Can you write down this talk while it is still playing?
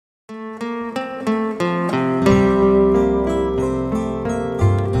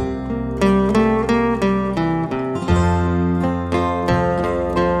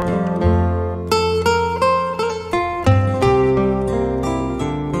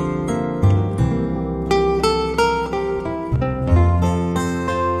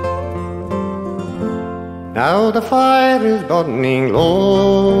Now the fire is burning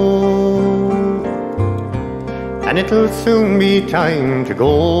low, and it'll soon be time to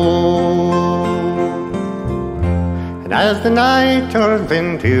go. And as the night turns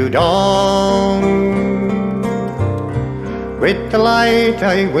into dawn, with the light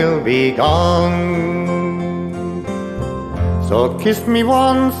I will be gone. So kiss me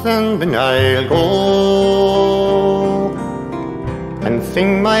once and then I'll go, and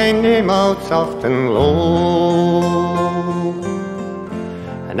sing my name out soft and low.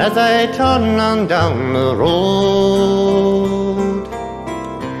 And as I turn on down the road,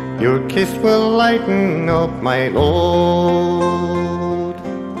 your kiss will lighten up my load.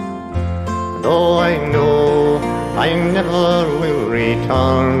 Though I know I never will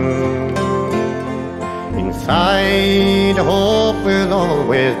return, inside hope will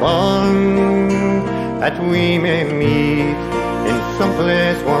always burn, that we may meet in some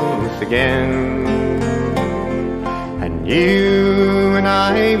place once again. And you and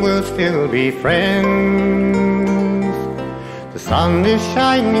I will still be friends. The sun is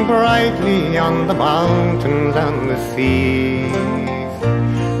shining brightly on the mountains and the seas.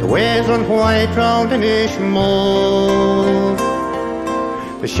 The waves run white round an Ishmael.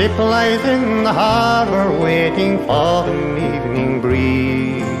 The ship lies in the harbour waiting for an evening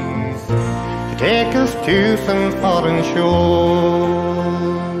breeze to take us to some foreign shore.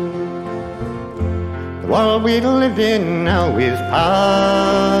 The world we lived in now is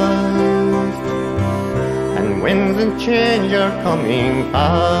past, and winds and change are coming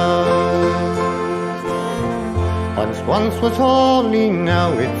fast. Once was holy, now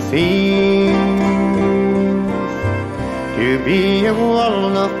it seems to be a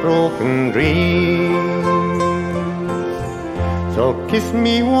world of broken dreams. So kiss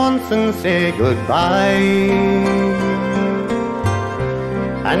me once and say goodbye,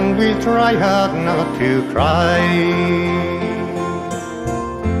 and we'll try hard not to cry.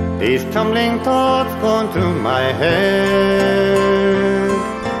 These tumbling thoughts go through my head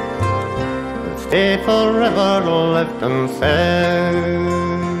will stay forever left unsaid.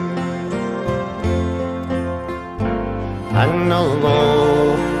 And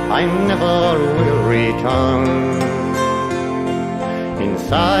although I never will return,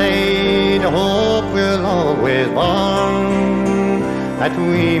 inside hope will always burn, that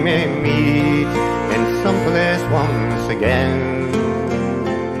we may meet in some place once again.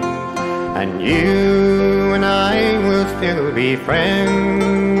 And you and I will still be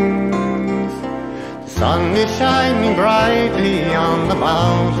friends. The sun is shining brightly on the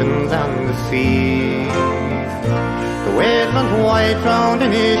mountains and the seas. The waves run white round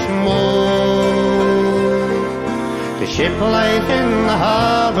an Ishmael. The ship lies in the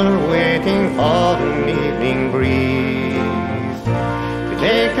harbour waiting for an evening breeze to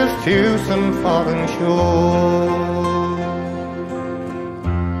take us to some foreign shore.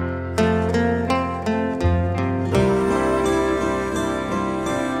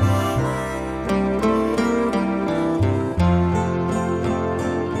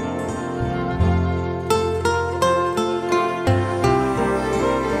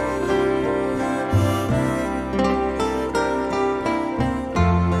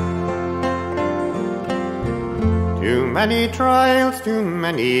 Too many trials, too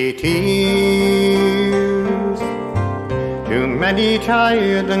many tears, too many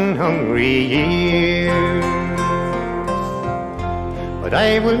tired and hungry years. But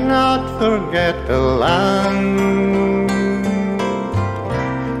I will not forget the land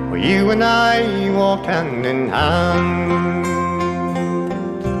where you and I walked hand in hand.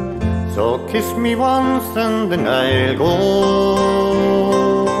 So kiss me once and then I'll go,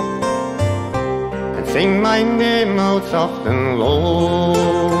 sing my name out soft and low.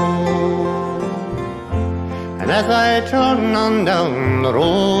 And as I turn on down the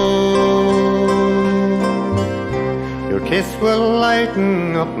road, your kiss will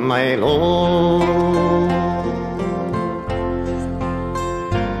lighten up my load.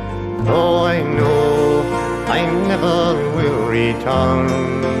 Though I know I never will return,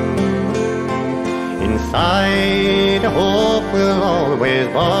 inside hope will always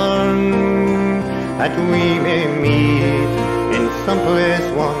burn, that we may meet in some place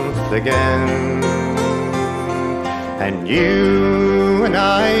once again. And you and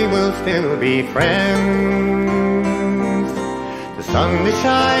I will still be friends. The sun is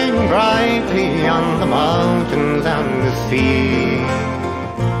shining brightly on the mountains and the sea.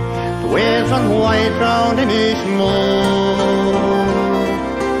 The waves run white round an Ishmael.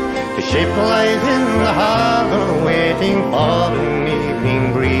 The ship lies in the harbour waiting for an evening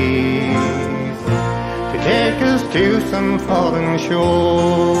breeze to take us to some foreign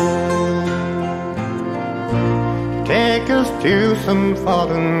shore. take us to some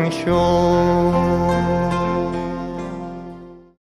foreign shore.